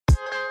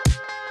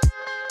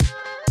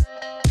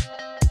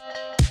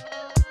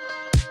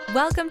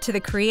Welcome to the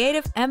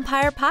Creative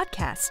Empire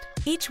Podcast.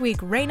 Each week,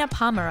 Raina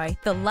Pomeroy,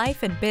 the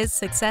life and biz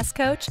success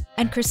coach,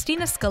 and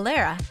Christina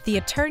Scalera, the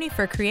attorney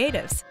for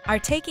creatives, are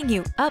taking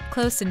you up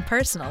close and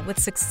personal with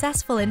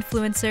successful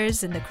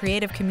influencers in the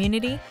creative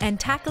community and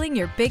tackling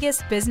your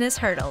biggest business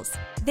hurdles.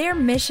 Their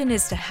mission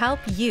is to help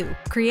you,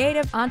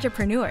 creative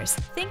entrepreneurs,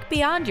 think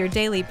beyond your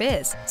daily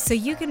biz so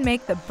you can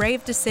make the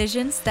brave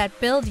decisions that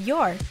build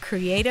your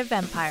creative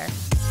empire.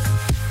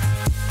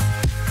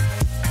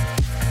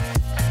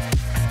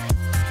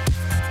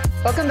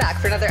 Welcome back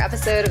for another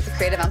episode of the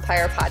Creative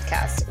Empire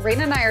Podcast.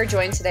 Raina and I are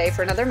joined today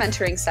for another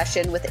mentoring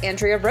session with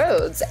Andrea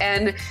Rhoades.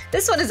 And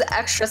this one is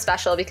extra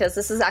special because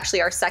this is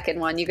actually our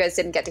second one. You guys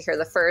didn't get to hear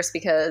the first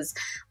because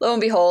lo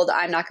and behold,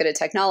 I'm not good at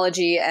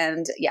technology.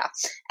 And yeah,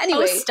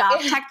 anyway. Oh,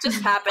 stop. Tech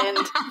just happened.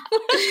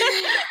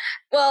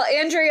 Well,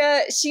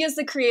 Andrea, she is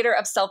the creator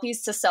of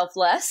Selfies to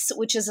Selfless,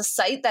 which is a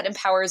site that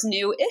empowers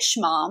new-ish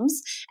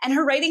moms. And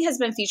her writing has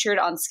been featured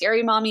on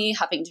Scary Mommy,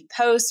 Huffington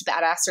Post,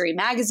 Badassery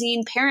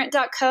Magazine,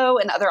 Parent.co,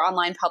 and other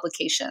online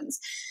publications.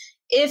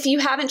 If you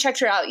haven't checked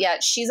her out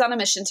yet, she's on a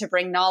mission to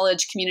bring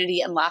knowledge, community,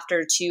 and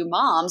laughter to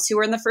moms who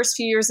are in the first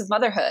few years of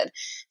motherhood.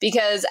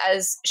 Because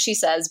as she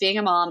says, being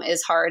a mom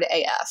is hard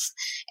AF.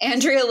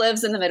 Andrea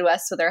lives in the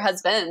Midwest with her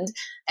husband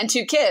and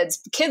two kids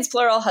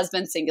plural,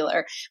 husband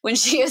singular. When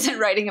she isn't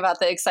writing about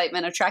the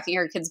excitement of tracking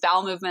her kids'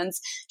 bowel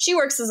movements, she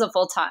works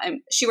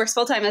full-time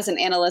as an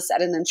analyst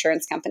at an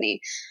insurance company,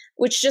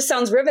 which just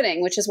sounds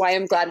riveting, which is why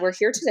I'm glad we're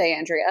here today,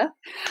 Andrea.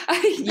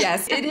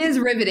 Yes, it is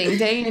riveting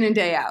day in and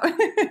day out.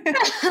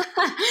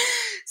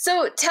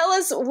 So tell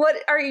us, what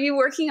are you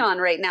working on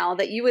right now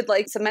that you would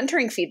like some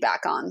mentoring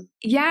feedback on?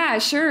 Yeah,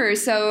 sure.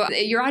 So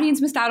your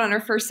audience missed out on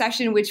our first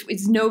session, which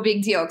is no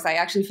big deal because I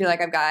actually feel like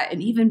I've got an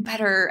even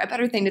better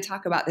thing to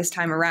talk about this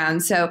time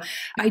around. So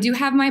I do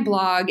have my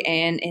blog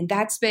and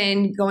that's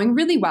been going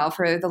really well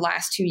for the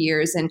last 2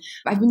 years. And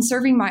I've been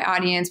serving my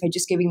audience by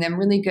just giving them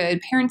really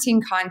good parenting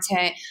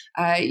content,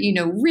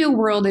 real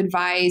world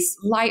advice,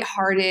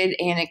 lighthearted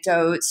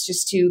anecdotes,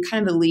 just to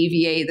kind of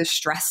alleviate the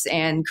stress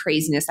and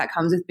craziness that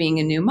comes with being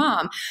a new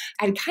mom.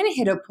 I'd kind of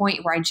hit a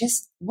point where I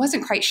just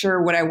wasn't quite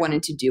sure what I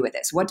wanted to do with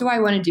this. What do I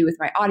want to do with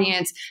my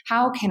audience?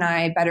 How can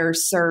I better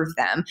serve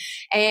them?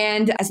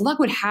 And as luck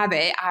would have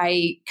it,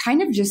 I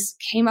kind of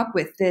just came up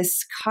with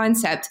this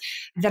concept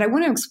that I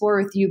want to explore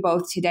with you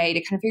both today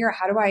to kind of figure out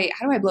how do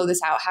I blow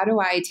this out? How do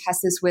I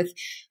test this with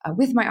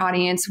my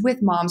audience, with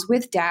moms,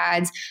 with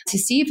dads, to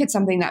see if it's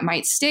something that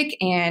might stick,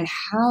 and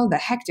how the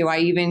heck do I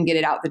even get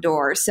it out the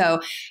door? So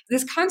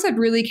this concept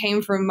really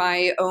came from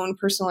my own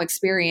personal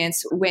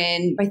experience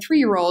when my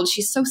 3-year-old,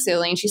 she's so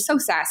silly and she's so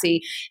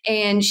sassy,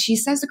 and she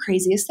says the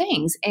craziest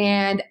things,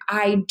 and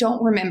I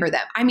don't remember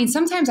them. I mean,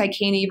 sometimes I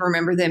can't even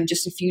remember them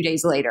just a few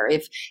days later.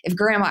 If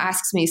grandma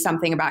asks me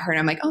something about her and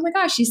I'm like, oh my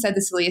gosh, she said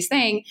the silliest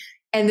thing,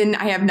 and then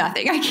I have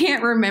nothing. I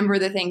can't remember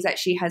the things that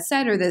she has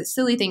said or the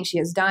silly things she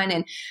has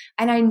done.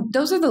 And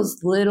those are those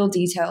little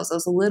details,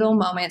 those little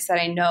moments that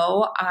I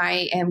know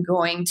I am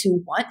going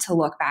to want to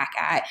look back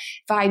at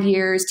 5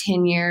 years,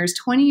 10 years,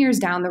 20 years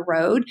down the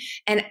road.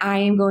 And I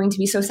am going to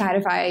be so sad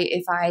if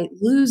I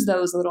lose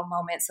those little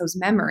moments, those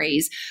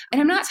memories. And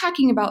I'm not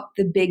talking about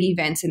the big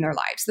events in their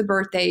lives, the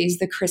birthdays,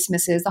 the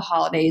Christmases, the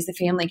holidays, the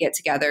family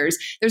get-togethers.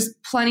 There's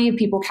plenty of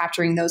people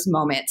capturing those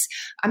moments.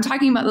 I'm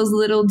talking about those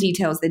little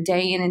details, the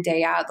day in and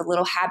day out, the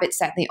little habits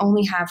that they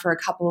only have for a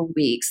couple of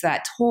weeks,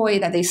 that toy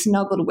that they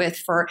snuggled with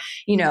for,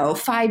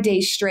 5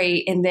 days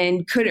straight and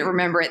then couldn't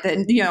remember it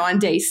then, on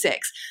day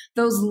 6.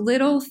 Those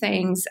little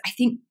things, I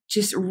think,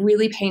 just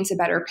really paints a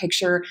better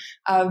picture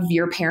of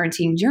your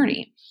parenting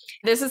journey.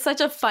 This is such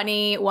a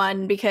funny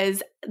one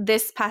because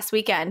this past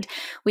weekend,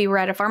 we were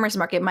at a farmer's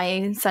market.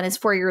 My son is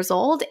 4 years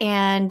old,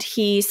 and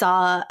he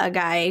saw a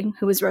guy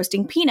who was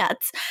roasting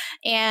peanuts.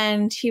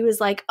 And he was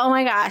like, oh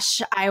my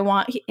gosh,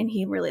 and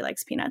he really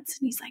likes peanuts.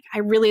 And he's like,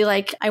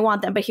 I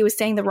want them. But he was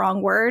saying the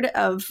wrong word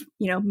of,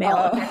 male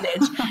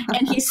appendage.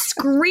 And he's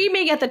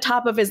screaming at the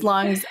top of his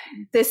lungs,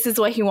 this is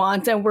what he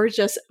wants. And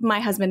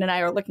my husband and I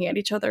are looking at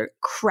each other,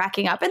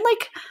 cracking up. And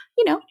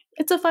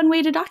it's a fun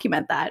way to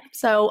document that.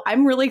 So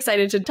I'm really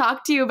excited to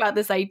talk to you about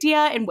this idea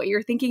and what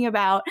you're thinking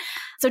about.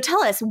 So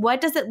tell us, what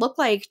does it look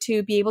like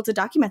to be able to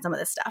document some of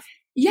this stuff?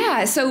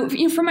 Yeah. So,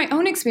 from my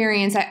own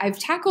experience, I've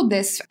tackled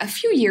this a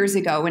few years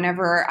ago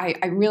whenever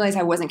I realized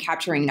I wasn't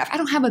capturing enough. I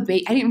don't have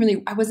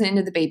I wasn't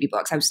into the baby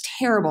books. I was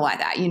terrible at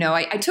that.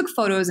 I took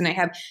photos and I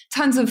have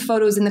tons of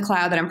photos in the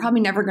cloud that I'm probably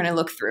never going to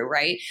look through,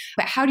 right?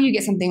 But how do you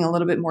get something a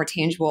little bit more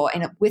tangible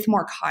and with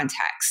more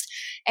context?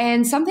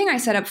 And something I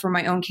set up for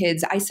my own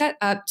kids, I set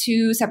up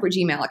 2 separate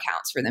Gmail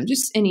accounts for them,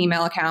 just an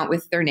email account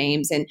with their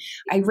names. And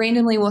I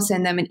randomly will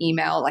send them an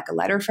email, like a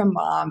letter from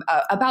mom,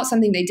 about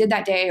something they did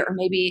that day, or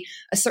maybe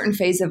a certain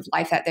phase of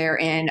life that they're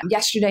in.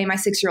 Yesterday, my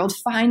 6-year-old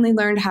finally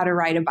learned how to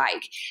ride a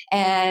bike.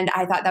 And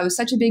I thought that was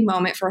such a big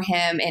moment for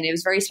him. And it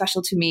was very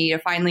special to me to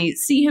finally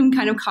see him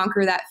kind of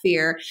conquer that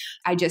fear.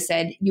 I just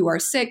said, you are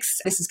 6.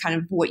 This is kind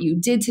of what you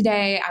did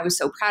today. I was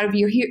so proud of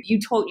you.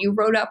 You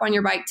wrote up on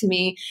your bike to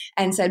me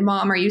and said,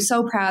 Mom, are you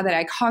so proud that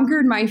I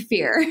conquered my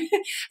fear.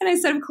 And I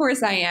said, of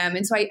course I am.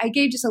 And so I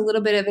gave just a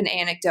little bit of an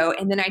anecdote,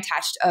 and then I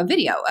attached a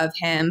video of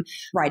him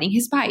riding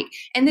his bike,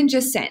 and then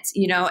just sent,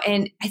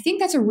 and I think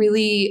that's a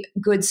really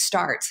good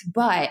start.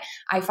 But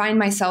I find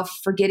myself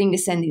forgetting to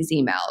send these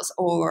emails,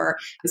 or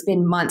it's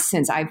been months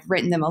since I've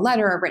written them a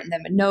letter or written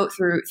them a note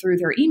through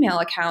their email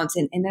accounts.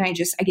 And then I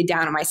get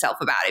down on myself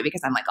about it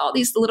because I'm like, all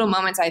these little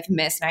moments I've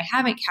missed and I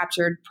haven't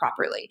captured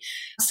properly.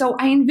 So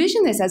I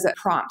envision this as a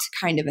prompt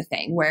kind of a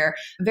thing where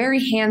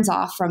very hands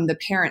off from the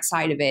parent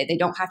side of it. They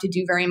don't have to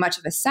do very much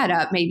of a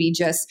setup, maybe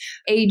just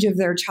age of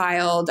their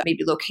child,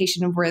 maybe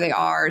location of where they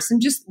are, some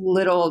just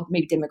little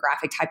maybe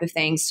demographic type of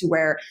things to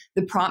where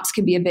the prompts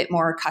can be a bit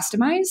more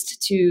customized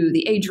to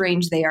the age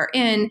range they are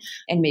in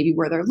and maybe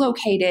where they're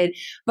located.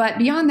 But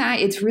beyond that,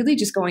 it's really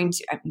just going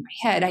to, in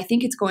my head, I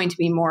think it's going to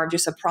be more of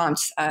just a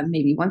prompt,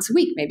 maybe once a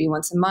week, maybe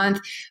once a month,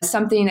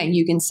 something that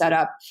you can set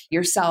up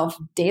yourself,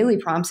 daily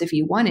prompts if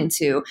you wanted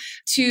to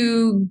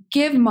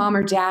give mom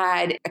or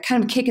dad a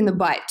kind of kick in the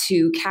butt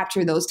to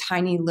capture those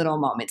tiny little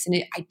moments.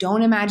 And I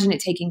don't imagine it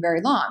taking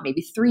very long,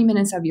 maybe 3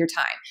 minutes of your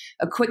time,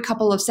 a quick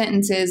couple of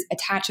sentences,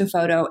 attach a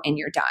photo, and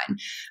you're done.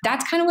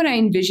 That's kind of what I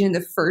envision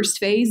the first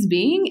phase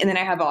being. And then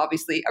I have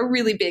obviously a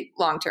really big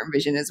long-term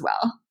vision as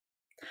well.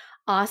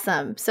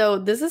 Awesome. So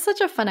this is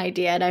such a fun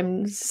idea, and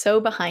I'm so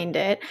behind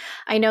it.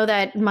 I know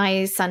that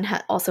my son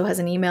also has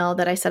an email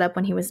that I set up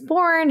when he was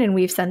born, and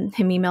we've sent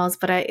him emails,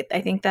 but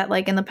I think that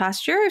like in the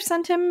past year, I've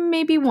sent him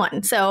maybe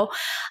one. So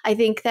I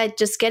think that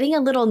just getting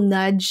a little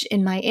nudge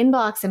in my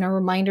inbox and a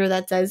reminder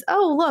that says,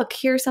 oh, look,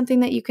 here's something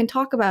that you can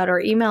talk about or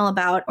email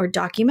about or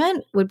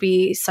document would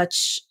be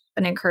such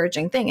an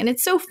encouraging thing. And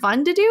it's so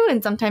fun to do.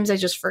 And sometimes I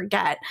just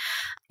forget.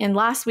 And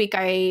last week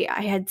I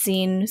had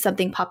seen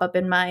something pop up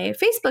in my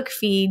Facebook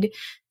feed.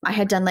 I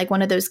had done like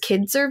one of those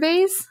kid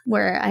surveys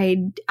where I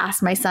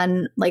asked my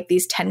son like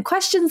these 10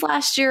 questions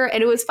last year.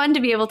 And it was fun to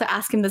be able to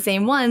ask him the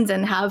same ones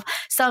and have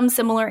some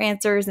similar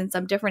answers and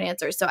some different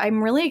answers. So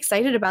I'm really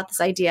excited about this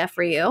idea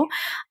for you.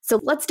 So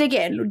let's dig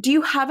in. Do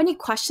you have any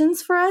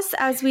questions for us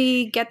as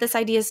we get this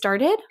idea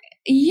started?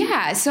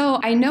 Yeah. So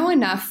I know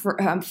enough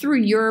through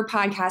your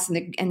podcast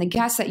and the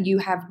guests that you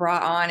have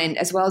brought on, and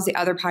as well as the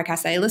other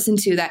podcasts that I listen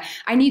to, that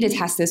I need to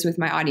test this with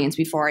my audience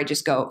before I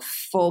just go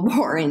full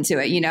bore into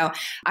it.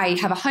 I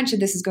have a hunch that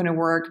this is going to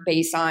work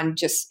based on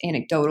just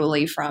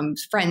anecdotally from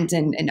friends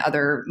and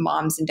other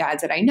moms and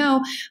dads that I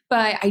know.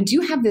 But I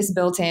do have this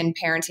built-in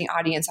parenting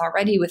audience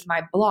already with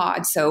my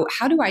blog. So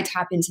how do I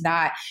tap into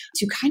that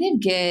to kind of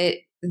get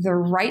the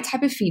right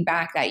type of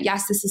feedback that,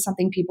 yes, this is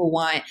something people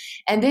want,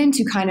 and then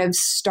to kind of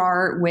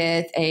start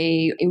with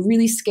a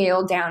really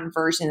scaled down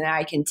version that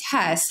I can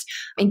test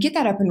and get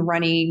that up and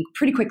running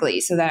pretty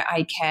quickly so that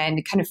I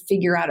can kind of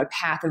figure out a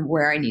path of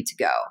where I need to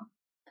go.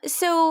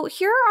 So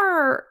here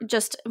are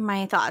just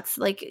my thoughts.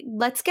 Like,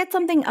 let's get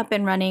something up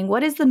and running.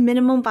 What is the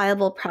minimum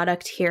viable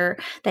product here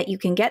that you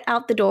can get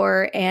out the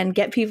door and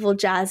get people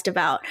jazzed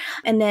about?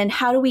 And then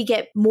how do we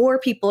get more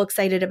people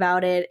excited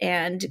about it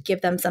and give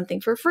them something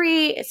for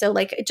free? So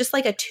like, just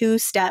like a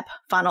 2-step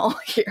funnel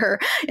here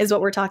is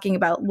what we're talking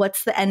about.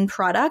 What's the end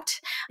product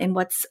and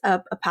what's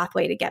a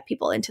pathway to get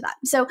people into that?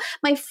 So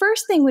my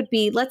first thing would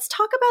be, let's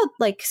talk about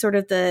like sort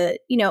of the,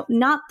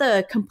 not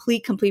the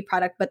complete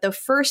product, but the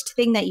first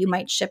thing that you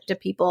might ship to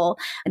people,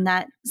 and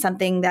that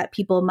something that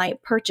people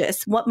might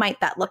purchase. What might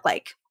that look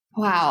like?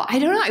 Wow. I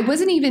don't know. I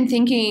wasn't even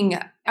thinking,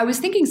 I was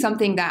thinking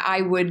something that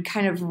I would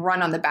kind of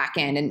run on the back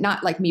end, and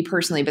not like me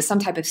personally, but some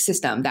type of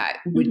system that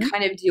would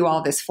kind of do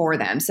all this for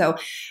them. So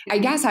I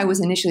guess I was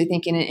initially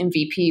thinking an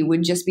MVP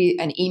would just be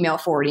an email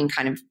forwarding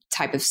kind of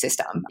type of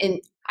system.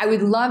 And I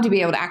would love to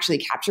be able to actually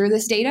capture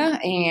this data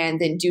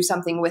and then do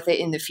something with it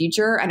in the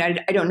future. And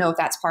I don't know if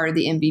that's part of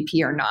the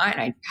MVP or not.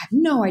 And I have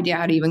no idea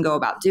how to even go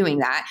about doing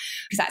that,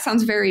 because that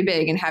sounds very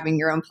big, and having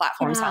your own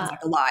platform sounds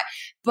like a lot.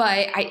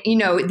 But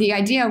the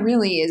idea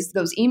really is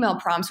those email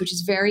prompts, which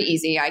is very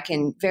easy. I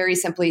can very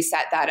simply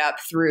set that up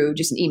through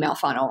just an email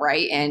funnel,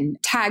 right? And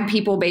tag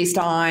people based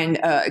on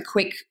a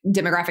quick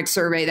demographic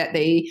survey that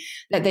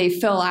they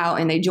fill out,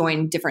 and they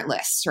join different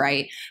lists,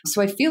 right?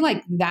 So I feel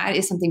like that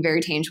is something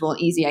very tangible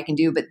and easy I can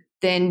do. But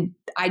then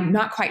I'm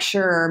not quite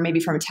sure, maybe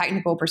from a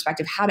technical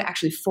perspective, how to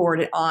actually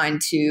forward it on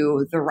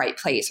to the right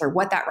place, or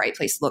what that right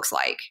place looks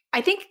like.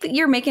 I think that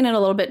you're making it a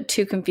little bit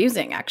too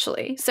confusing,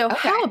 actually. So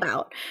How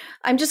about,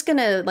 I'm just going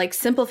to like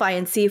simplify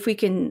and see if we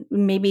can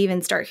maybe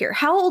even start here.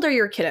 How old are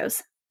your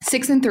kiddos?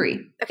 6 and 3.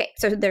 Okay,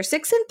 so they're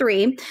 6 and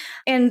 3,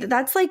 and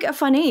that's like a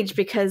fun age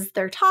because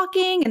they're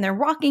talking and they're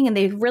walking and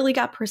they've really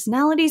got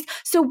personalities.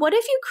 So what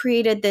if you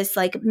created this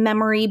like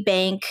memory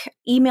bank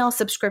email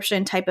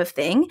subscription type of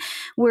thing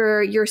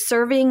where you're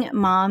serving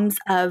moms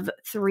of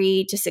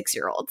 3 to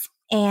 6-year-olds?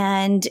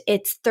 And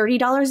it's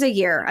 $30 a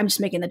year. I'm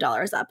just making the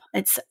dollars up.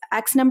 It's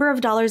X number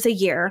of dollars a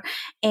year.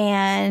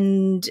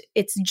 And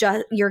it's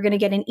just, you're going to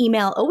get an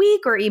email a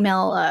week or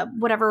email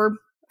whatever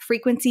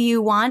frequency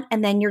you want,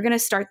 and then you're going to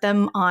start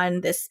them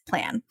on this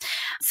plan.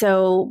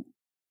 So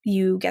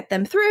you get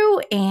them through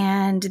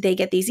and they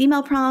get these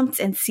email prompts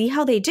and see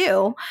how they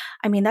do.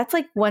 I mean, that's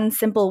like one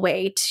simple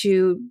way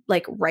to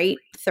like write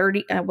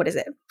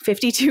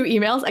 52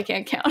 emails. I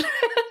can't count.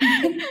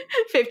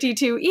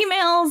 52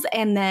 emails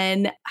and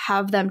then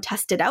have them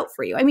test it out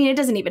for you. I mean, it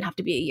doesn't even have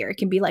to be a year. It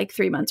can be like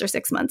 3 months or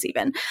 6 months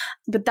even.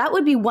 But that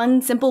would be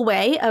one simple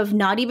way of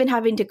not even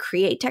having to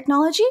create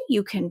technology.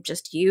 You can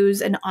just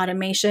use an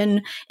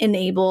automation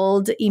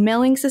enabled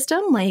emailing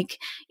system. Like,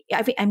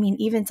 I mean,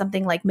 even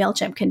something like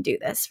MailChimp can do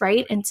this,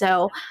 right? And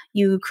so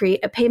you create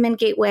a payment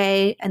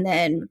gateway and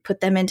then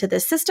put them into the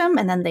system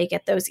and then they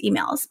get those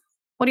emails.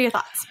 What are your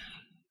thoughts?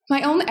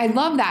 I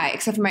love that,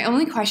 except for my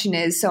only question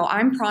is, so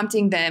I'm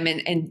prompting them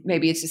and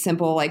maybe it's just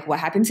simple, like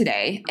what happened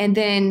today? And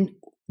then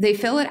they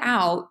fill it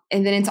out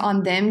and then it's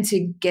on them to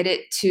get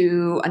it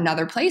to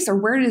another place, or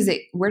where does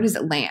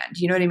it land?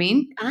 You know what I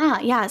mean?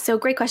 Yeah. So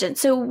great question.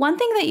 So one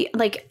thing that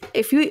like,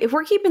 if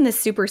we're keeping this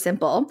super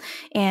simple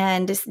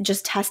and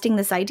just testing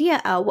this idea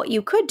out, what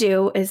you could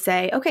do is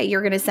say, okay,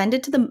 you're going to send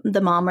it to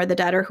the mom or the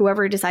dad or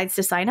whoever decides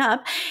to sign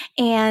up.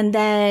 And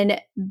then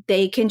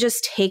they can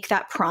just take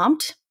that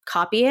prompt,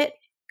 copy it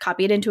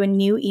into a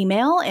new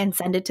email and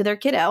send it to their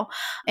kiddo.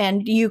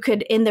 And you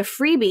could, in the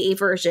freebie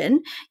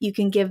version, you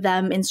can give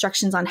them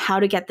instructions on how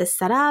to get this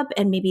set up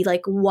and maybe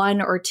like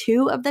 1 or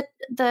 2 of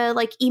the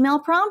like email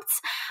prompts.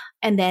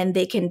 And then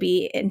they can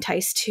be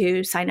enticed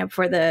to sign up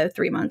for the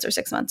 3 months or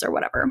 6 months or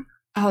whatever.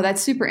 Oh,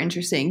 that's super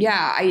interesting.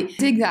 Yeah, I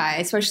dig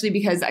that, especially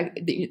because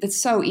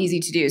it's so easy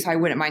to do. So I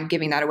wouldn't mind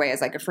giving that away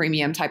as like a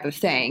freemium type of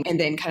thing and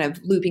then kind of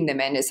looping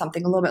them in as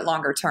something a little bit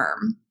longer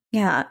term.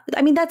 Yeah.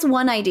 I mean, that's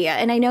one idea.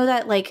 And I know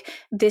that like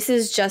this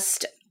is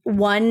just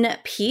one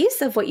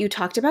piece of what you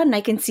talked about. And I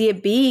can see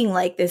it being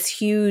like this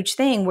huge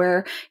thing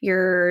where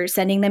you're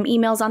sending them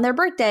emails on their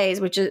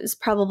birthdays, which is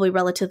probably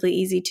relatively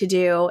easy to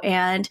do.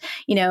 And,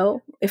 you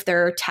know, if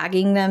they're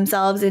tagging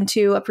themselves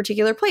into a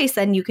particular place,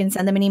 then you can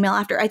send them an email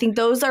after. I think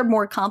those are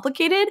more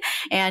complicated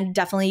and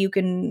definitely you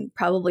can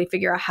probably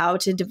figure out how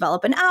to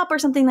develop an app or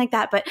something like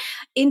that. But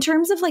in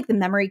terms of like the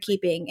memory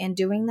keeping and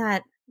doing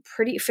that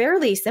pretty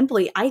fairly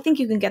simply, I think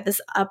you can get this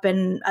up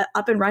and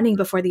running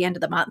before the end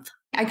of the month.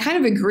 I kind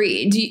of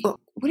agree.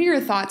 What are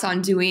your thoughts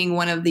on doing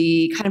one of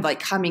the kind of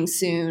like coming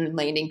soon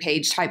landing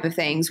page type of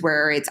things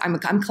where it's I'm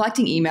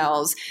collecting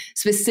emails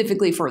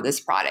specifically for this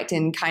product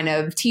and kind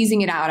of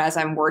teasing it out as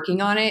I'm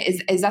working on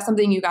it? Is that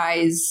something you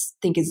guys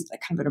think is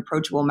kind of an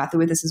approachable method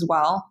with this as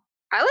well?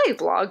 I like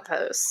blog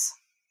posts.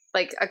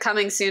 Like a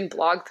coming soon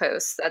blog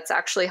post that's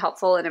actually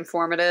helpful and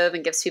informative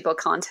and gives people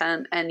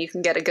content, and you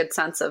can get a good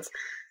sense of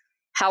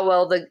how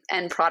well the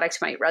end product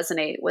might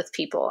resonate with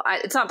people.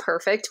 It's not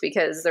perfect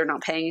because they're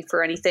not paying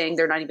for anything.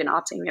 They're not even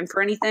opting in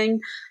for anything.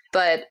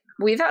 But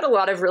we've had a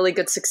lot of really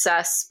good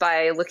success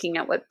by looking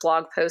at what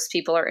blog posts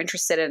people are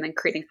interested in and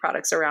creating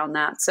products around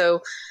that.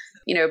 So,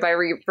 you know, by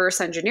reverse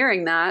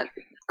engineering that,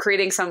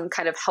 creating some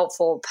kind of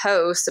helpful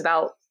post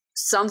about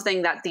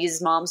something that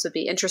these moms would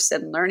be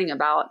interested in learning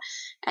about,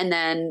 and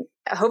then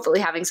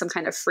hopefully having some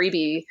kind of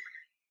freebie,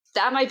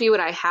 that might be what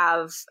I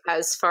have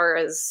as far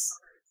as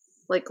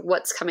like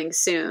what's coming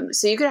soon.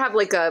 So you could have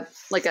like a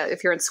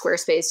if you're in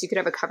Squarespace, you could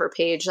have a cover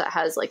page that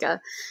has like a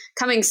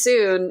coming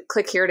soon,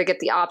 click here to get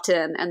the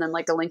opt-in, and then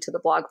like a link to the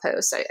blog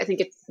post. I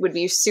think it would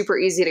be super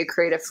easy to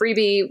create a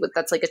freebie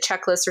that's like a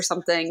checklist or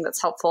something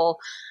that's helpful,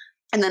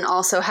 and then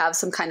also have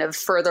some kind of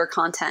further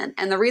content.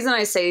 And the reason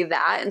I say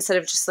that instead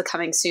of just the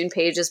coming soon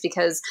page is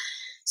because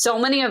so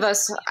many of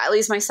us, at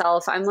least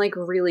myself, I'm like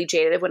really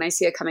jaded when I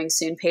see a coming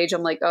soon page.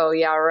 I'm like, oh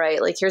yeah,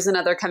 right. Like here's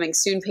another coming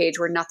soon page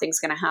where nothing's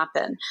going to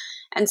happen.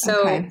 And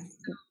so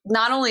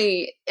not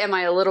only am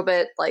I a little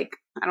bit like,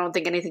 I don't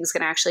think anything's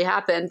going to actually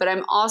happen, but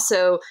I'm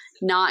also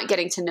not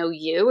getting to know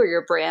you or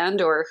your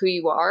brand or who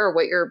you are or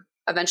what you're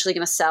eventually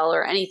going to sell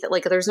or anything.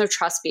 Like there's no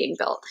trust being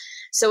built.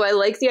 So I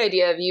like the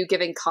idea of you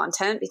giving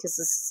content because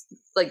this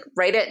like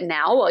write it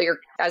now while you're,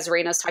 as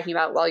Raina's talking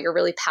about, while you're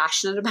really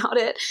passionate about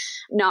it,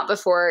 not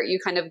before you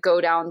kind of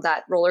go down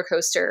that roller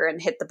coaster and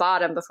hit the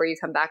bottom before you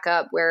come back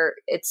up, where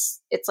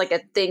it's like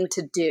a thing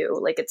to do.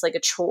 Like it's like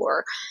a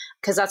chore.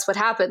 Because that's what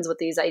happens with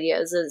these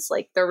ideas is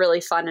like they're really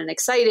fun and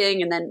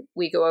exciting. And then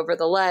we go over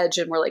the ledge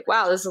and we're like,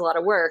 wow, this is a lot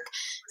of work.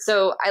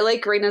 So I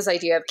like Raina's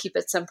idea of keep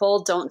it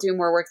simple. Don't do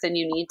more work than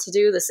you need to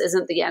do. This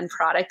isn't the end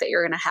product that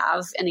you're going to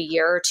have in a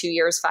year or 2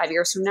 years, 5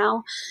 years from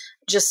now.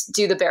 Just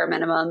do the bare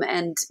minimum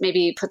and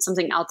maybe put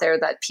something out there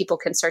that people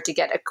can start to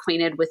get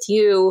acquainted with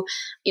you,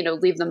 you know,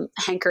 leave them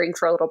hankering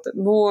for a little bit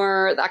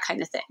more, that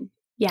kind of thing.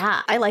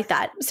 Yeah, I like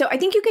that. So I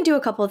think you can do a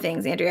couple of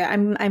things, Andrea.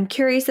 I'm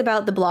curious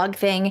about the blog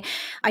thing.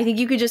 I think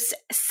you could just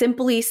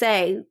simply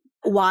say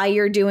why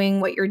you're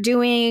doing what you're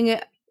doing,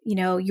 you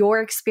know,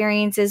 your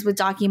experiences with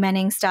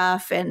documenting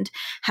stuff and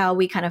how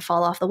we kind of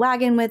fall off the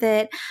wagon with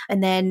it.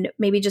 And then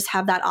maybe just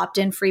have that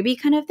opt-in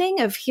freebie kind of thing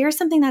of here's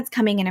something that's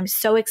coming and I'm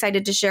so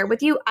excited to share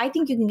with you. I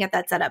think you can get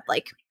that set up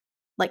like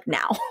like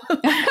now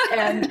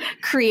and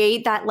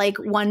create that like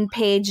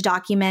 1-page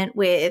document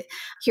with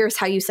here's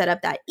how you set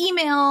up that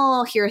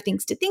email, here are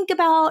things to think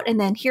about, and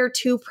then here are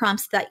 2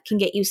 prompts that can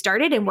get you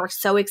started. And we're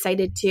so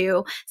excited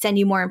to send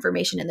you more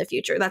information in the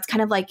future. That's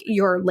kind of like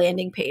your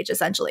landing page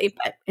essentially,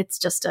 but it's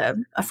just a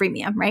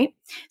freemium, right?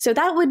 So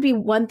that would be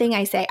one thing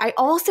I say. I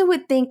also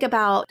would think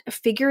about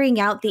figuring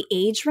out the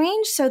age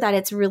range so that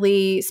it's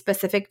really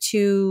specific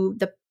to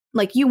the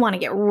like you want to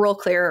get real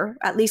clear,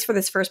 at least for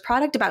this first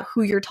product, about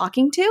who you're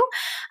talking to.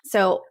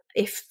 So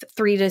if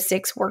 3 to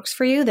 6 works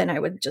for you, then I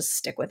would just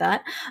stick with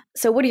that.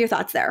 So what are your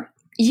thoughts there?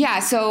 Yeah.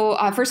 So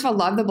first of all,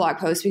 love the blog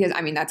post because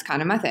I mean, that's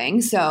kind of my thing.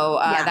 So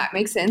that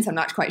makes sense. I'm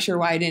not quite sure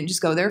why I didn't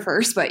just go there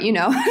first, but you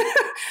know.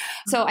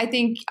 So I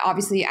think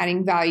obviously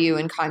adding value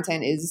and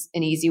content is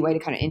an easy way to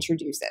kind of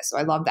introduce this. So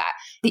I love that.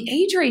 The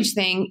age range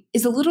thing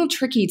is a little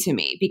tricky to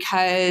me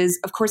because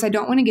of course I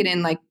don't want to get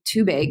in like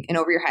too big and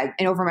over your head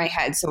and over my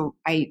head. So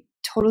I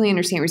totally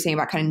understand what you're saying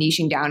about kind of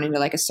niching down into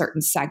like a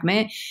certain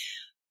segment.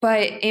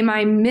 But am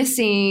I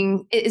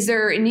missing, is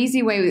there an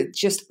easy way with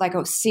just like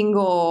a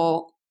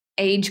single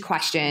age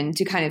question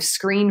to kind of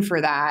screen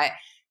for that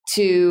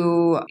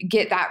to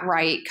get that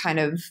right kind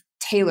of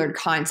tailored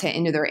content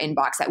into their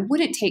inbox that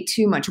wouldn't take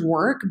too much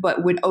work,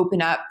 but would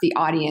open up the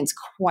audience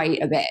quite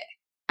a bit?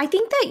 I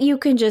think that you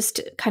can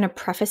just kind of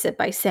preface it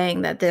by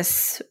saying that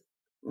this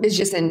is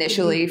just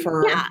initially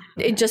for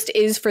it just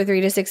is for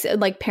 3 to 6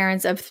 like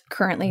parents of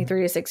currently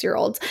 3 to 6 year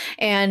olds.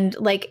 And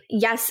like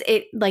yes,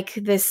 it like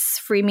this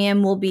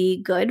freemium will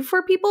be good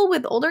for people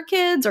with older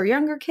kids or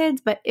younger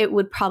kids, but it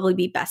would probably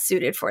be best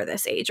suited for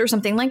this age or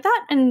something like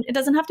that. And it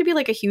doesn't have to be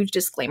like a huge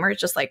disclaimer.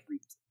 It's just like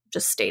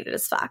just stated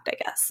as fact,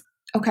 I guess.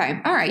 Okay.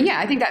 All right. Yeah,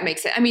 I think that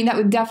makes sense. I mean, that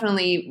would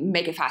definitely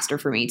make it faster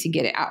for me to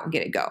get it out and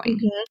get it going.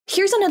 Mm-hmm.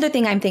 Here's another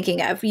thing I'm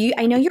thinking of.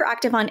 I know you're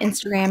active on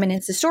Instagram and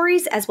Insta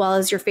Stories as well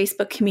as your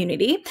Facebook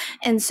community.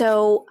 And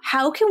so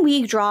how can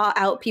we draw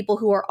out people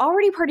who are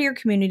already part of your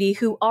community,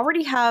 who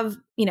already have,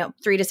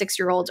 3 to 6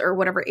 year olds or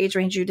whatever age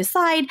range you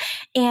decide,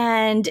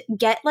 and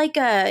get like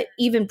a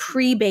even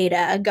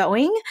pre-beta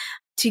going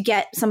to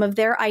get some of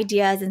their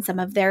ideas and some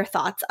of their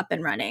thoughts up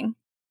and running?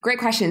 Great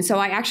question. So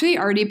I actually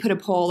already put a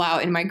poll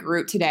out in my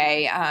group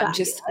today,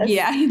 just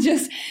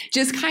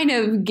kind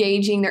of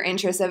gauging their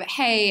interest of,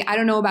 hey, I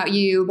don't know about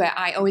you, but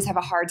I always have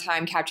a hard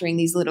time capturing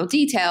these little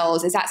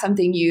details. Is that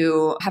something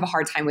you have a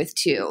hard time with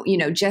too?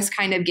 Just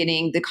kind of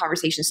getting the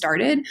conversation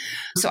started.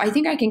 So I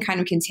think I can kind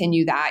of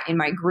continue that in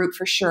my group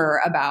for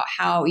sure about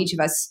how each of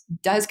us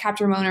does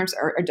capture moments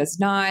or does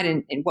not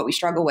and what we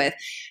struggle with.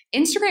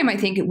 Instagram, I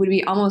think it would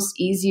be almost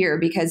easier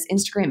because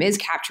Instagram is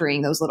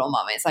capturing those little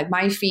moments. Like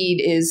my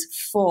feed is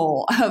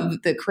full of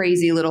the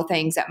crazy little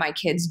things that my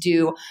kids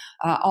do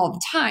all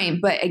the time.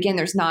 But again,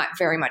 there's not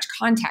very much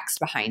context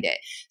behind it.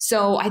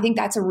 So I think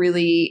that's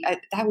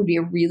that would be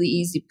a really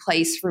easy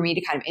place for me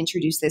to kind of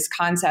introduce this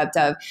concept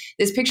of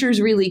this picture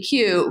is really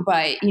cute,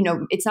 but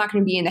it's not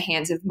going to be in the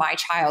hands of my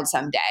child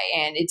someday.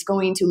 And it's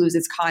going to lose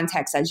its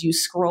context as you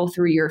scroll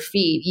through your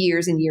feed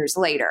years and years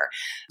later.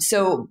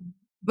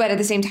 But at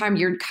the same time,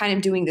 you're kind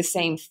of doing the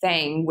same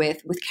thing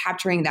with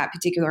capturing that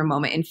particular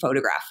moment in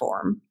photograph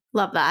form.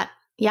 Love that.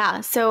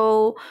 Yeah.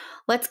 So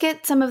let's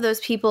get some of those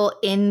people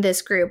in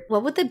this group.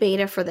 What would the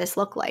beta for this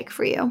look like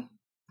for you?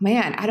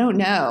 Man, I don't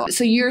know.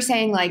 So you're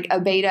saying like a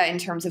beta in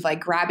terms of like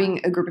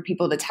grabbing a group of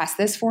people to test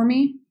this for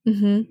me?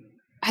 Mm-hmm.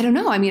 I don't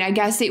know. I mean, I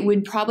guess it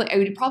would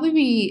probably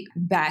be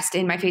best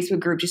in my Facebook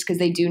group just because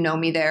they do know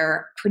me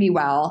there pretty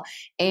well.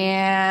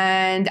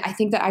 And I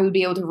think that I would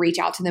be able to reach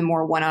out to them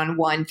more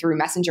one-on-one through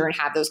Messenger and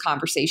have those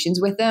conversations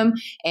with them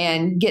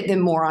and get them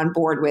more on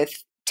board with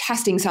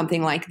testing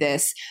something like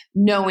this,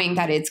 knowing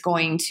that it's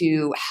going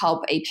to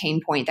help a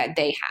pain point that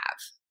they have.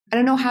 I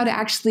don't know how to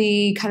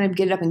actually kind of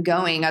get it up and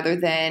going other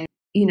than,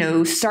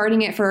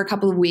 starting it for a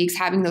couple of weeks,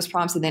 having those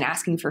prompts and then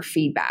asking for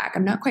feedback.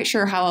 I'm not quite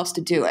sure how else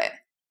to do it.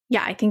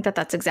 Yeah, I think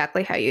that's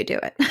exactly how you do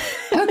it.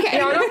 Okay. I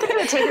don't think it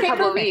would take a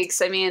couple of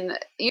weeks. I mean,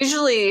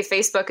 usually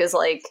Facebook is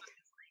like,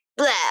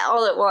 blah,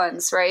 all at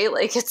once, right?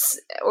 Like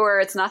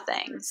it's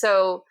nothing.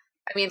 So,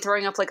 I mean,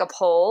 throwing up like a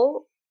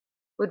poll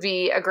would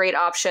be a great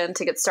option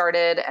to get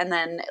started. And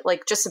then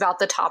like just about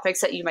the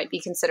topics that you might be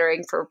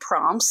considering for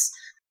prompts,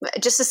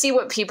 just to see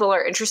what people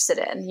are interested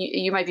in.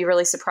 You might be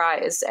really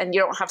surprised and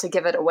you don't have to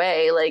give it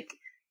away. Like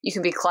you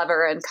can be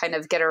clever and kind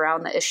of get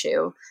around the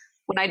issue.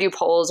 When I do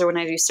polls or when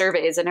I do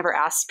surveys, I never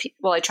ask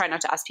people, I try not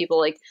to ask people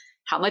like,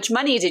 how much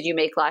money did you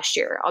make last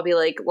year? I'll be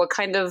like, what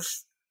kind of,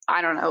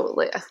 I don't know,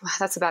 like,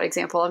 that's a bad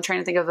example. I'm trying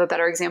to think of a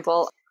better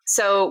example.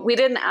 So we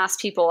didn't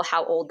ask people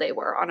how old they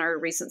were on our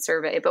recent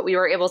survey, but we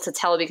were able to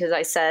tell because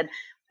I said,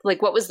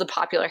 like, what was the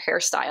popular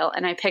hairstyle?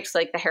 And I picked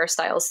like the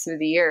hairstyles through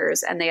the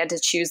years and they had to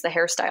choose the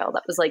hairstyle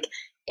that was like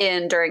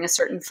in during a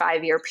certain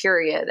 5-year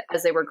period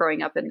as they were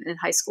growing up in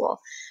high school.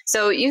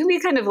 So you can be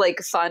kind of like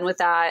fun with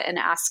that and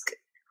ask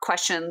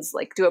questions,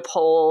 like do a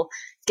poll,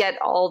 get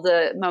all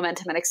the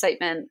momentum and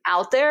excitement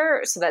out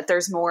there so that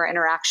there's more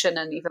interaction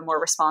and even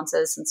more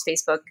responses, since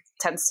Facebook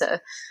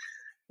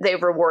they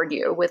reward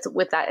you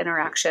with that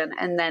interaction.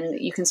 And then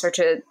you can start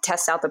to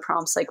test out the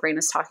prompts like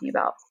Raina's talking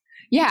about.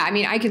 Yeah, I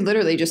mean, I could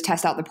literally just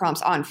test out the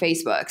prompts on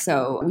Facebook.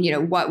 So,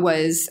 what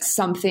was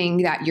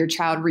something that your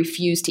child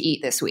refused to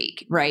eat this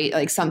week, right?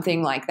 Like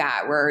something like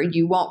that, where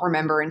you won't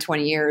remember in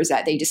 20 years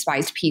that they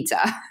despised pizza.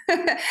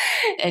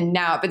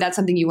 But that's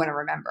something you want to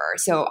remember.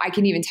 So I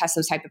can even test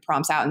those type of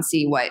prompts out and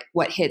see what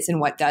hits and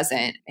what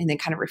doesn't, and then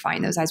kind of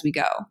refine those as we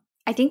go.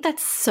 I think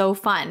that's so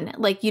fun.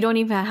 Like, you don't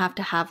even have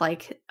to have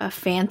like a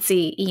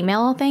fancy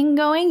email thing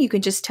going. You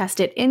could just test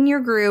it in your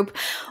group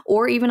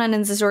or even on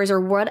Insta stories or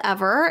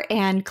whatever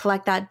and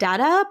collect that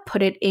data,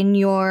 put it in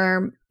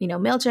your,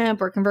 MailChimp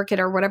or ConvertKit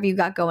or whatever you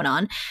got going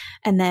on,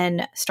 and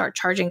then start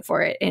charging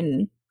for it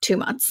in 2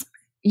 months.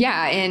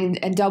 Yeah. And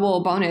a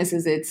double bonus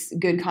is it's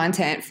good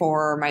content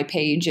for my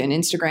page and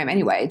Instagram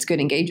anyway. It's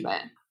good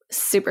engagement.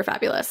 Super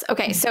fabulous.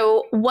 Okay.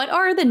 So what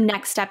are the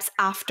next steps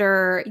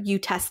after you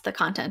test the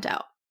content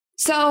out?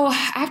 So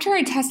after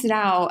I test it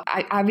out,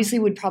 I obviously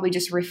would probably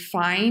just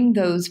refine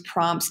those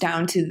prompts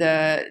down to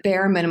the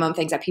bare minimum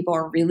things that people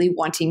are really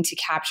wanting to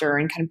capture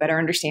and kind of better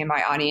understand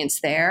my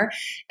audience there.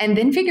 And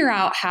then figure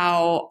out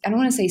how, I don't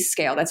want to say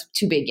scale, that's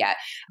too big yet,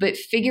 but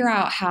figure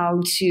out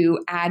how to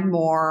add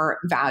more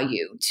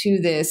value to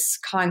this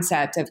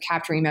concept of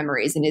capturing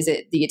memories. And is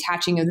it the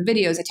attaching of the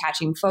videos,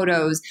 attaching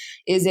photos?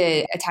 Is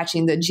it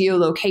attaching the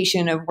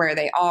geolocation of where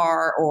they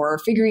are, or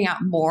figuring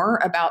out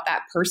more about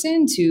that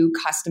person to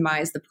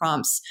customize the prompts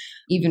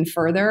even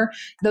further?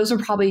 Those are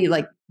probably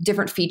like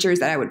different features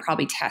that I would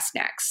probably test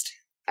next.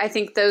 I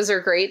think those are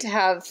great to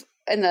have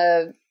in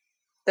the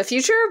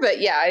future.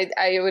 But yeah,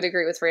 I would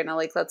agree with Raina.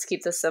 Like, let's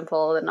keep this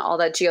simple, and all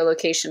that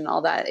geolocation,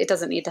 all that, it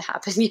doesn't need to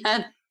happen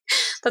yet.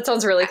 That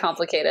sounds really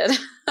complicated.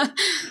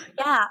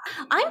 Yeah.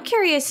 I'm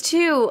curious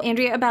too,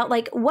 Andrea, about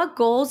like what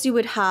goals you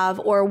would have,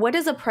 or what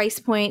does a price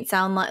point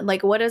sound like?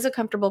 Like, what does a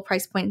comfortable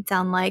price point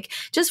sound like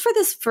just for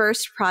this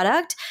first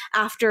product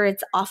after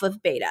it's off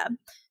of beta?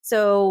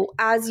 So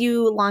as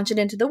you launch it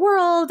into the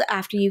world,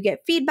 after you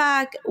get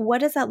feedback, what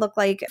does that look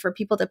like for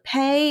people to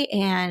pay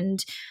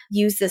and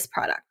use this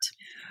product?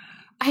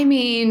 I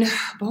mean,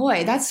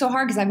 boy, that's so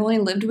hard because I've only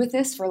lived with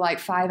this for like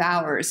 5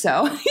 hours.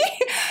 So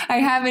I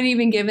haven't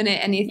even given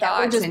it any thought.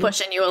 We're just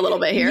pushing you a little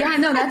bit here. Yeah,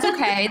 no, that's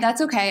okay. That's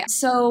okay.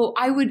 So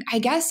I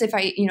guess if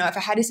I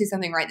had to say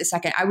something right this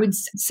second, I would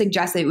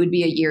suggest that it would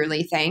be a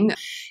yearly thing.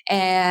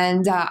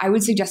 And I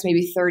would suggest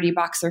maybe $30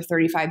 or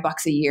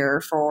 $35 a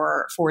year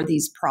for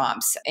these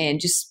prompts, and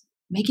just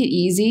make it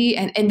easy.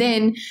 And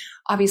then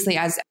obviously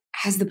as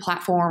the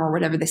platform or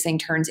whatever this thing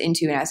turns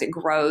into and as it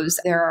grows,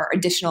 there are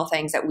additional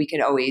things that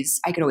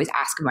I could always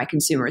ask my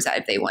consumers that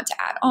if they want to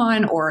add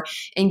on or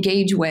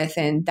engage with,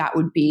 and that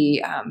would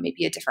be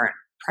maybe a different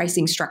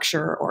pricing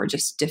structure or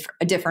just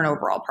a different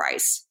overall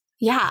price.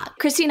 Yeah.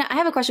 Christina, I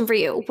have a question for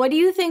you. What do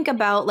you think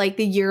about like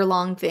the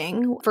year-long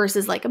thing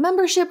versus like a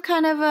membership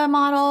kind of a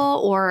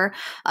model or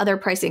other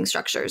pricing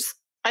structures?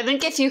 I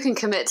think if you can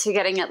commit to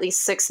getting at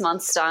least 6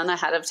 months done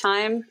ahead of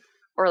time,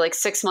 or like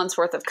 6 months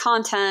worth of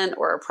content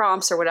or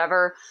prompts or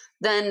whatever,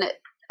 then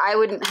I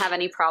wouldn't have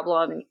any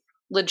problem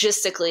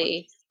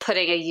logistically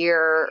putting a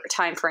year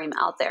time frame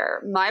out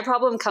there. My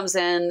problem comes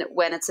in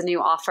when it's a new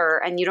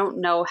offer and you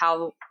don't know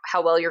how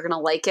well you're going to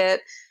like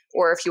it,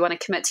 or if you want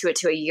to commit to it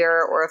to a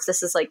year, or if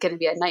this is like going to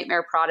be a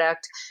nightmare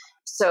product.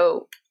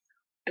 So,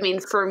 I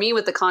mean, for me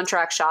with the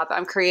contract shop,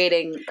 I'm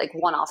creating like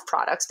one-off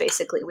products.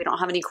 Basically, we don't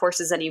have any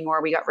courses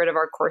anymore. We got rid of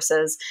our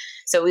courses.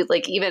 So we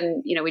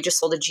we just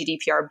sold a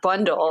GDPR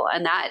bundle,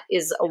 and that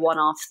is a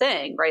one-off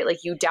thing, right?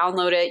 Like, you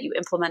download it, you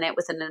implement it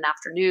within an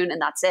afternoon,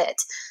 and that's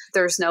it.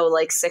 There's no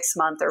like 6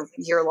 month or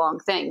year-long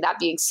thing. That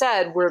being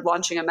said, we're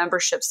launching a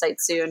membership site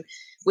soon,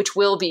 which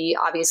will be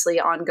obviously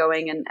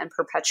ongoing and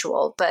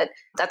perpetual. But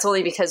that's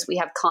only because we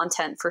have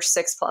content for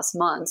 6+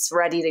 months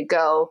ready to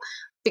go,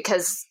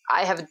 because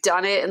I have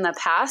done it in the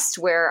past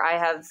where I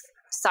have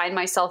signed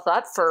myself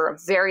up for a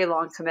very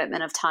long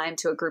commitment of time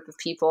to a group of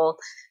people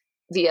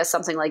via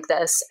something like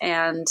this.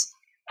 And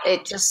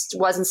it just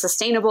wasn't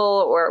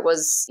sustainable, or it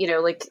was,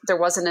 like there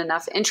wasn't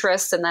enough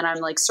interest. And then I'm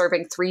like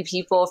serving 3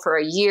 people for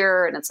a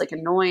year, and it's like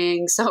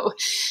annoying. So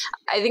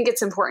I think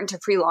it's important to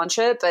pre-launch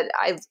it, but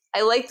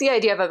I like the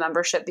idea of a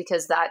membership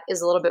because that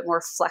is a little bit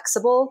more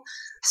flexible.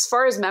 As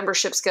far as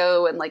memberships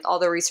go, and like all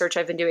the research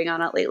I've been doing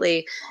on it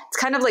lately, it's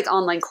kind of like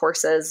online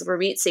courses.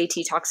 Ramit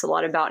Sethi talks a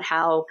lot about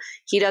how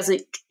he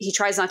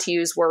tries not to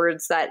use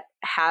words that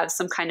have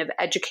some kind of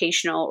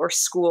educational or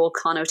school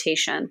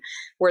connotation.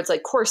 Words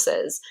like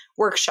courses,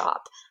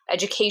 workshop,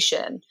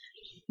 education,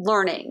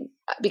 learning,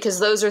 because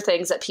those are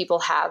things that people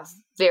have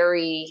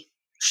very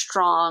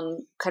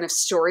strong kind of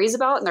stories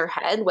about in their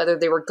head, whether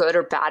they were good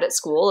or bad at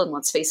school. And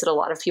let's face it, a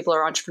lot of people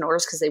are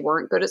entrepreneurs because they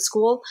weren't good at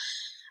school.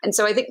 And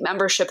so I think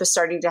membership is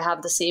starting to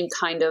have the same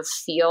kind of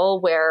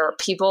feel where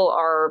people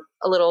are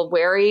a little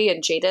wary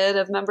and jaded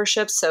of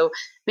membership. So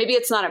maybe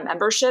it's not a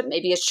membership,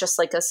 maybe it's just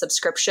like a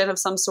subscription of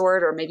some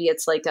sort, or maybe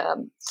it's like I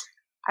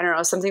don't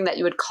know, something that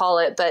you would call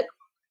it. But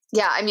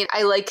yeah, I mean,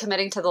 I like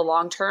committing to the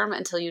long term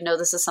until you know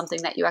this is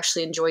something that you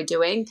actually enjoy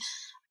doing,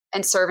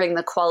 and serving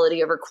the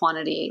quality over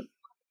quantity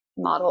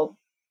model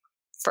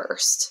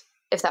first,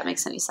 if that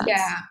makes any sense.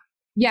 Yeah.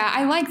 Yeah,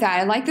 I like that.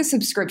 I like the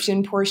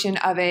subscription portion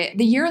of it.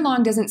 The year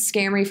long doesn't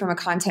scare me from a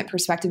content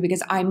perspective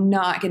because I'm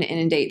not going to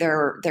inundate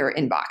their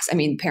inbox. I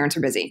mean, parents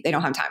are busy. They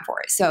don't have time for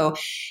it. So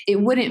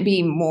it wouldn't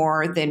be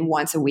more than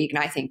once a week.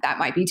 And I think that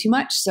might be too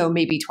much. So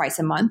maybe twice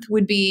a month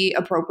would be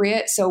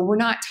appropriate. So we're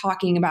not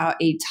talking about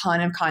a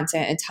ton of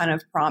content, a ton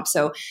of prompts.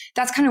 So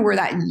that's kind of where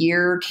that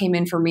year came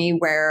in for me,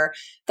 where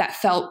that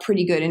felt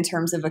pretty good in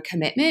terms of a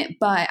commitment.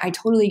 But I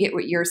totally get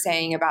what you're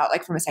saying about,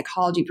 like, from a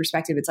psychology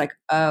perspective, it's like,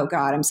 oh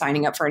God, I'm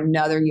signing up for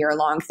another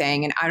year-long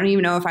thing, and I don't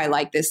even know if I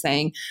like this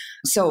thing.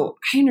 So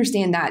I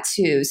understand that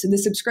too. So the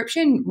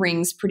subscription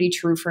rings pretty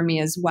true for me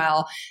as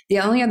well. The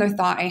only other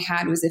thought I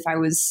had was if I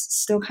was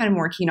still kind of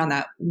more keen on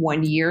that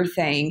 1 year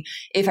thing,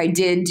 if I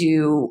did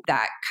do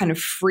that kind of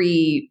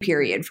free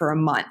period for a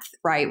month,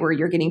 right, where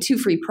you're getting 2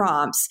 free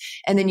prompts,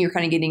 and then you're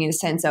kind of getting a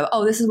sense of,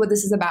 oh, this is what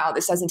this is about.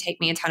 This doesn't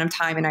take me a ton of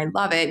time, and I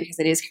love it because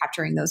it is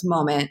capturing those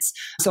moments.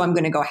 So I'm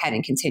going to go ahead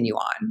and continue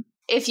on.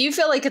 If you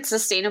feel like it's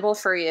sustainable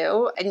for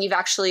you and you've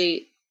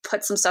actually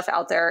put some stuff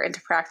out there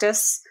into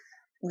practice,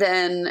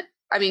 then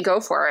I mean, go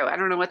for it. I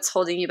don't know what's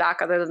holding you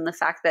back other than the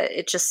fact that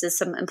it just is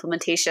some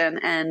implementation.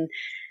 And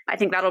I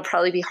think that'll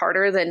probably be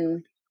harder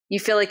than you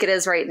feel like it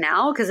is right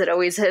now, because it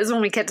always is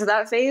when we get to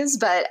that phase.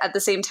 But at the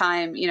same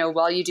time, you know,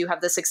 while you do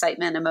have this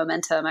excitement and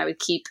momentum, I would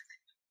keep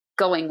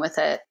going with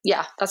it.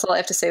 Yeah, that's all I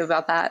have to say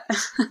about that.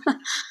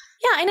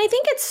 Yeah. And I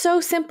think it's so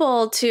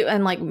simple to,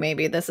 and like,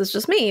 maybe this is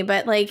just me,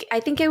 but like, I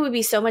think it would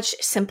be so much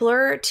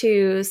simpler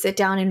to sit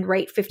down and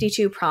write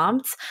 52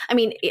 prompts. I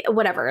mean,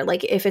 whatever,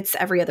 like if it's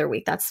every other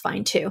week, that's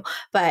fine too.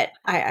 But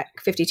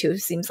 52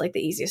 seems like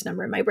the easiest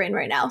number in my brain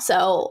right now.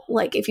 So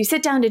like, if you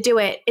sit down to do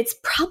it, it's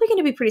probably going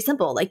to be pretty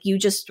simple. Like you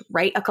just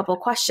write a couple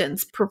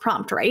questions per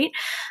prompt, right?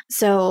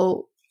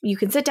 So you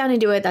can sit down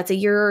and do it. That's a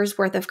year's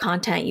worth of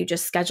content. You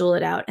just schedule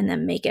it out and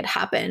then make it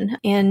happen.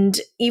 And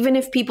even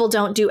if people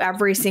don't do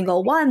every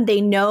single one, they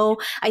know.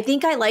 I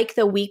think I like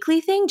the weekly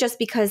thing just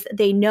because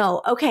they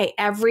know, okay,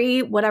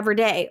 every whatever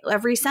day,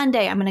 every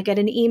Sunday, I'm going to get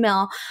an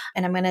email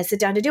and I'm going to sit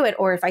down to do it.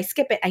 Or if I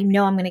skip it, I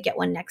know I'm going to get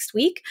one next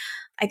week.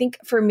 I think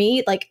for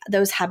me, like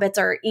those habits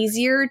are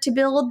easier to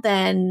build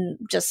than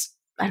just,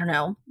 I don't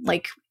know,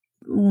 like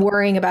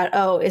worrying about,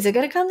 oh, is it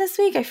going to come this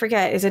week? I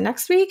forget. Is it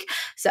next week?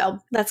 So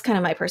that's kind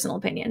of my personal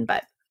opinion.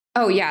 But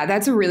oh yeah,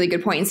 that's a really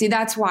good point. And see,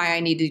 that's why I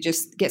need to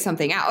just get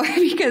something out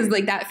because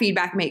like that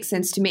feedback makes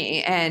sense to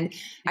me. And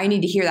I need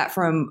to hear that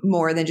from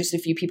more than just a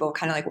few people,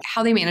 kind of like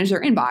how they manage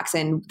their inbox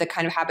and the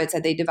kind of habits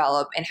that they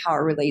develop and how it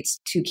relates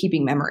to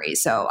keeping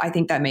memories. So I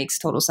think that makes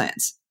total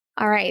sense.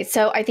 All right.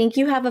 So I think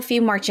you have a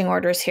few marching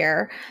orders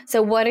here.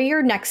 So what are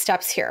your next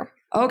steps here?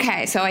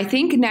 Okay, so I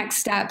think next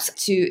steps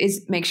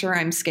is make sure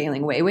I'm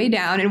scaling way, way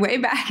down and way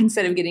back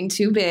instead of getting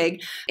too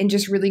big, and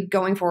just really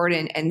going forward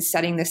and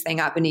setting this thing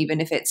up. And even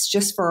if it's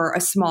just for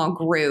a small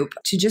group,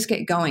 to just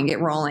get going,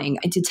 get rolling,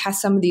 and to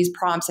test some of these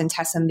prompts and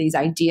test some of these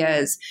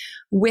ideas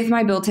with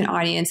my built-in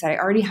audience that I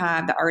already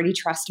have, that already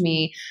trust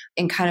me,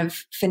 and kind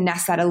of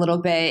finesse that a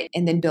little bit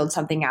and then build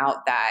something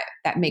out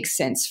that makes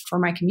sense for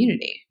my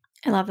community.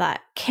 I love that.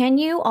 Can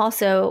you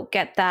also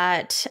get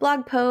that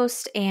blog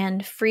post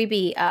and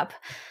freebie up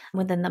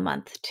within the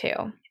month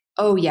too?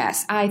 Oh,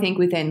 yes. I think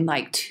within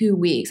like 2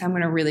 weeks, I'm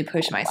going to really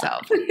push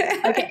myself.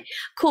 Okay,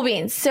 cool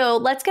beans. So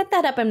let's get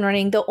that up and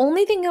running. The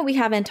only thing that we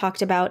haven't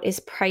talked about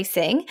is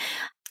pricing.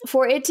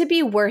 For it to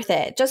be worth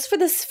it, just for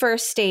this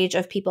first stage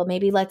of people,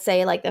 maybe let's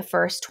say like the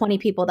first 20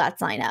 people that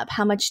sign up,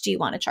 how much do you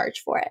want to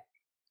charge for it?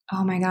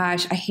 Oh my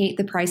gosh, I hate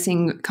the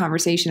pricing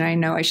conversation. I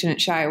know I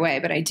shouldn't shy away,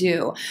 but I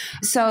do.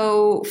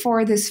 So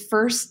for this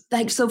first,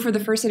 for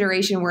the first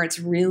iteration where it's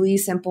really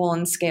simple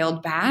and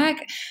scaled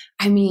back,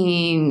 I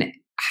mean,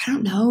 I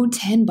don't know,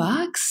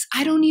 $10.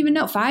 I don't even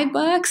know,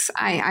 $5.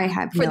 I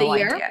have for no the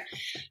year? idea.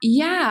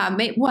 Yeah.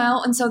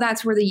 Well, and so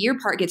that's where the year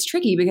part gets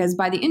tricky because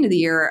by the end of the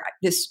year,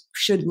 this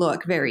should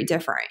look very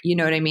different. You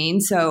know what I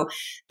mean? So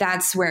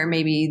that's where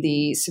maybe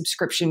the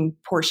subscription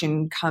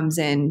portion comes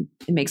in.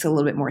 It makes a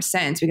little bit more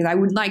sense because I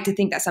would like to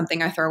think that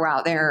something I throw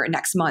out there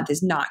next month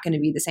is not going to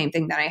be the same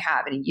thing that I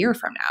have in a year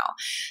from now.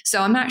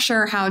 So I'm not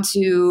sure how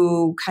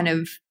to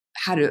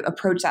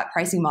approach that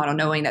pricing model,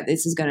 knowing that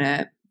this is going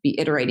to be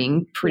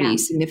iterating pretty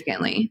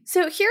significantly.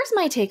 So here's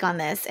my take on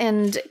this.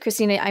 And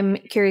Christina, I'm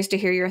curious to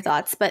hear your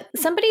thoughts, but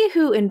somebody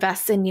who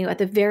invests in you at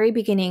the very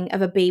beginning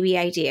of a baby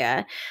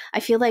idea, I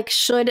feel like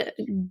should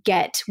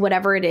get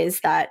whatever it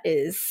is that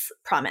is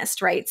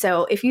promised, right?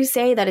 So if you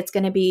say that it's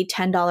going to be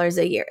 $10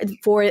 a year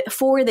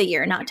for the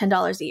year, not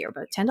 $10 a year,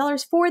 but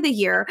 $10 for the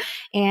year.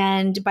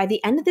 And by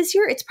the end of this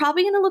year, it's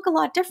probably going to look a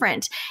lot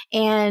different.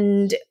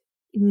 And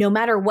no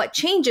matter what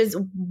changes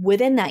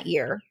within that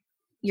year,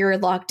 you're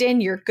locked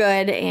in, you're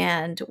good,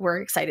 and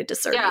we're excited to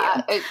serve you.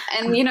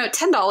 And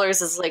 $10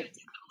 is like,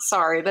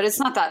 sorry, but it's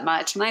not that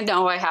much. And I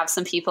know I have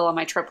some people on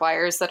my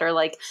tripwires that are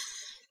like,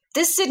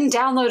 this didn't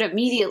download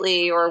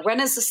immediately, or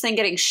when is this thing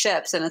getting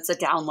shipped? And it's a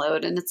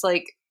download. And it's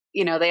like,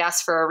 they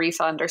ask for a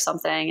refund or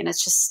something. And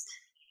it's just,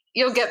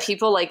 you'll get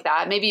people like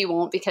that. Maybe you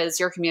won't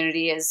because your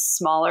community is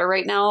smaller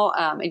right now.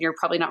 And you're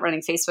probably not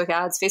running Facebook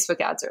ads.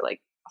 Facebook ads are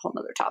like whole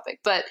nother topic.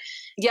 But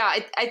yeah,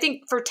 I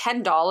think for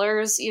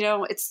 $10,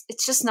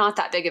 it's just not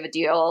that big of a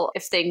deal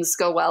if things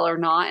go well or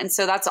not. And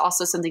so that's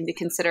also something to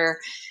consider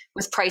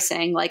with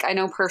pricing. Like, I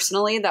know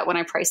personally that when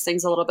I price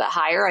things a little bit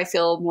higher, I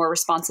feel more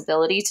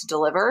responsibility to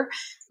deliver.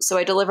 So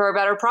I deliver a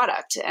better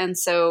product. And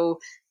so,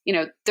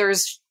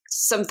 there's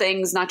some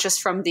things not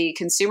just from the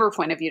consumer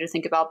point of view to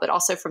think about, but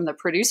also from the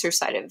producer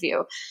side of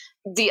view.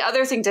 The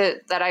other thing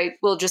that I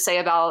will just say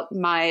about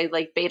my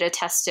like beta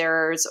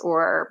testers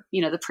or,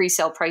 the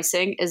pre-sale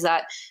pricing is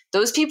that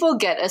those people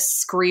get a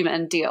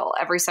screaming deal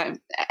every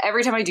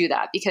time I do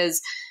that,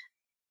 because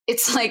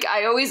it's like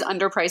I always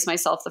underprice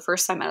myself the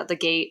first time out of the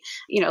gate.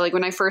 Like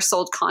when I first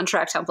sold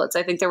contract templates,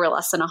 I think they were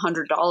less than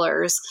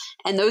 $100.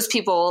 And those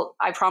people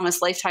I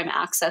promised lifetime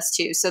access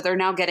to. So they're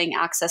now getting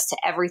access to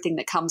everything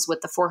that comes with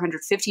the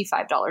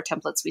 $455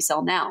 templates we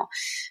sell now.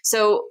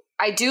 So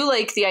I do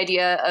like the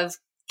idea of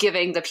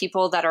giving the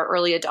people that are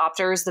early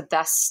adopters the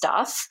best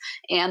stuff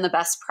and the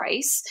best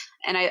price.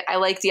 And I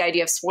like the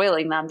idea of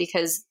spoiling them,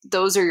 because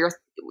those are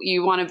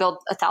you want to build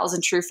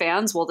 1,000 true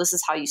fans. Well, this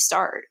is how you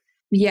start.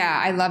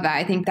 Yeah, I love that.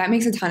 I think that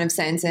makes a ton of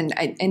sense.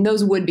 And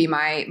those would be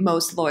my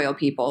most loyal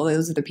people.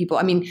 Those are the people,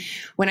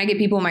 when I get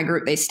people in my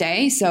group, they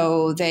stay.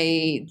 So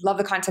they love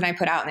the content I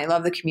put out and they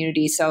love the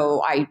community.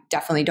 So I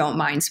definitely don't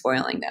mind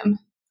spoiling them.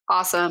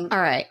 Awesome.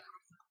 All right.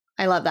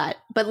 I love that.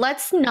 But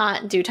let's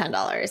not do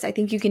 $10. I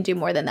think you can do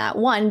more than that.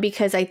 One,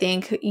 because I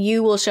think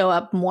you will show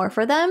up more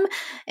for them.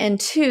 And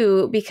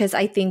two, because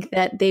I think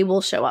that they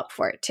will show up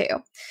for it too.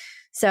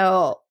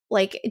 So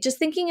like just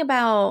thinking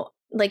about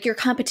like your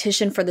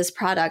competition for this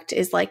product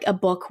is like a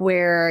book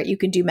where you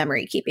can do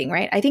memory keeping,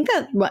 right? I think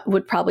that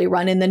would probably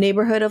run in the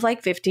neighborhood of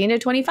like $15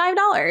 to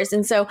 $25.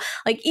 And so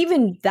like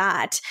even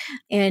that,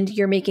 and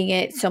you're making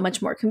it so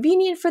much more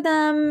convenient for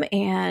them.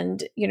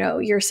 And,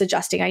 you're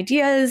suggesting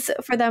ideas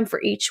for them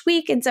for each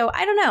week. And so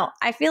I don't know,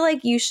 I feel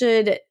like you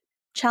should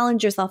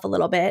challenge yourself a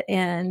little bit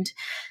and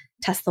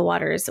test the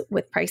waters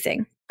with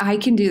pricing. I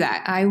can do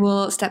that. I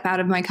will step out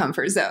of my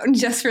comfort zone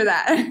just for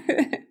that.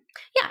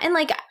 Yeah. And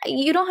like,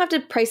 you don't have to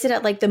price it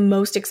at like the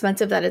most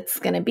expensive that it's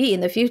going to be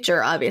in the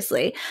future,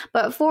 obviously.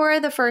 But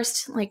for the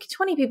first like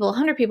 20 people,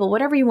 100 people,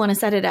 whatever you want to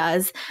set it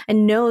as,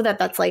 and know that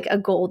that's like a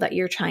goal that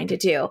you're trying to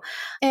do.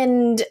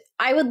 And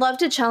I would love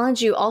to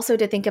challenge you also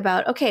to think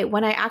about, okay,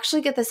 when I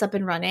actually get this up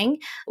and running,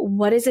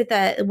 what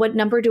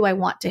number do I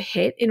want to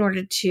hit in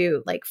order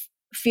to like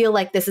feel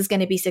like this is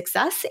going to be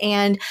success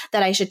and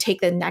that I should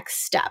take the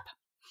next step?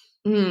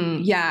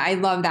 Yeah, I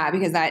love that,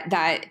 because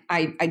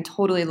I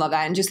totally love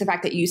that. And just the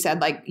fact that you said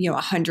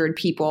 100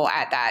 people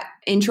at that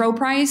intro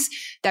price,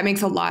 that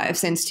makes a lot of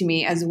sense to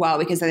me as well,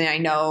 because then I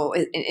know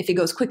if it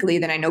goes quickly,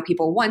 then I know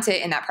people want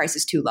it and that price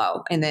is too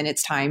low. And then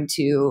it's time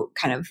to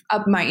kind of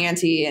up my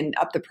ante and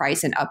up the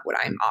price and up what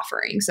I'm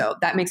offering. So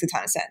that makes a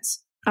ton of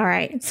sense. All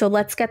right. So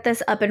let's get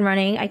this up and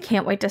running. I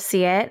can't wait to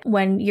see it.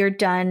 When you're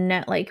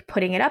done like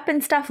putting it up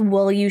and stuff,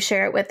 will you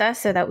share it with us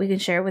so that we can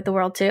share it with the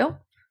world too?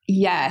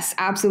 Yes,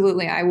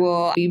 absolutely. I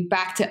will be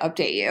back to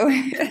update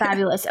you.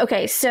 Fabulous.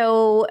 Okay.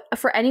 So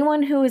for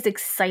anyone who is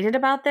excited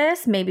about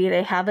this, maybe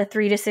they have a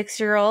 3 to 6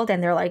 year old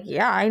and they're like,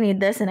 yeah, I need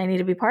this and I need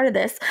to be part of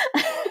this.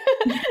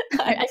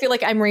 I feel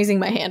like I'm raising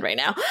my hand right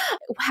now.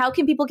 How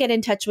can people get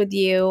in touch with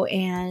you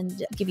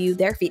and give you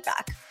their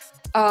feedback?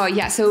 Oh,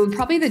 yeah. So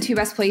probably the two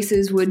best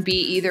places would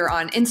be either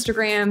on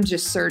Instagram,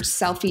 just search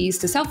Selfies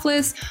to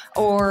Selfless,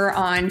 or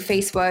on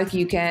Facebook,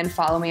 you can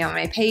follow me on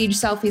my page,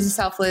 Selfies to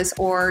Selfless,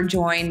 or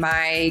join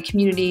my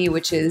community,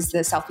 which is the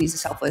Selfies to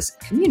Selfless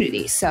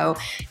community. So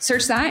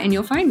search that and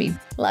you'll find me.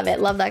 Love it.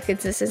 Love that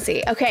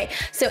consistency. Okay.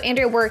 So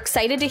Andrea, we're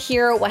excited to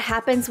hear what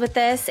happens with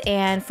this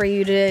and for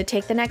you to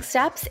take the next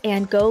steps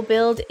and go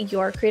build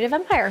your creative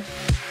empire.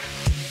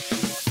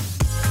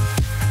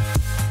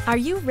 Are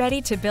you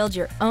ready to build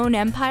your own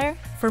empire?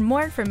 For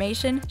more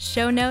information,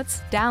 show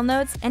notes,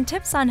 downloads, and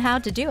tips on how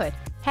to do it,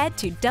 head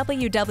to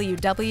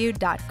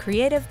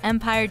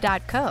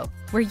www.creativeempire.co,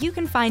 where you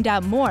can find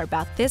out more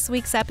about this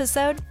week's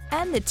episode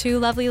and the two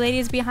lovely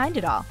ladies behind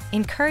it all,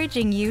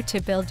 encouraging you to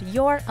build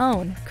your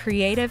own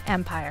creative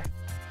empire.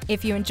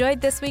 If you enjoyed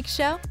this week's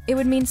show, it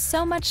would mean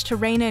so much to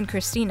Raina and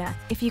Christina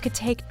if you could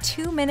take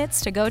 2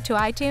 minutes to go to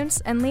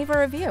iTunes and leave a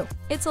review.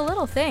 It's a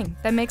little thing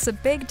that makes a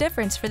big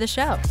difference for the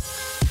show.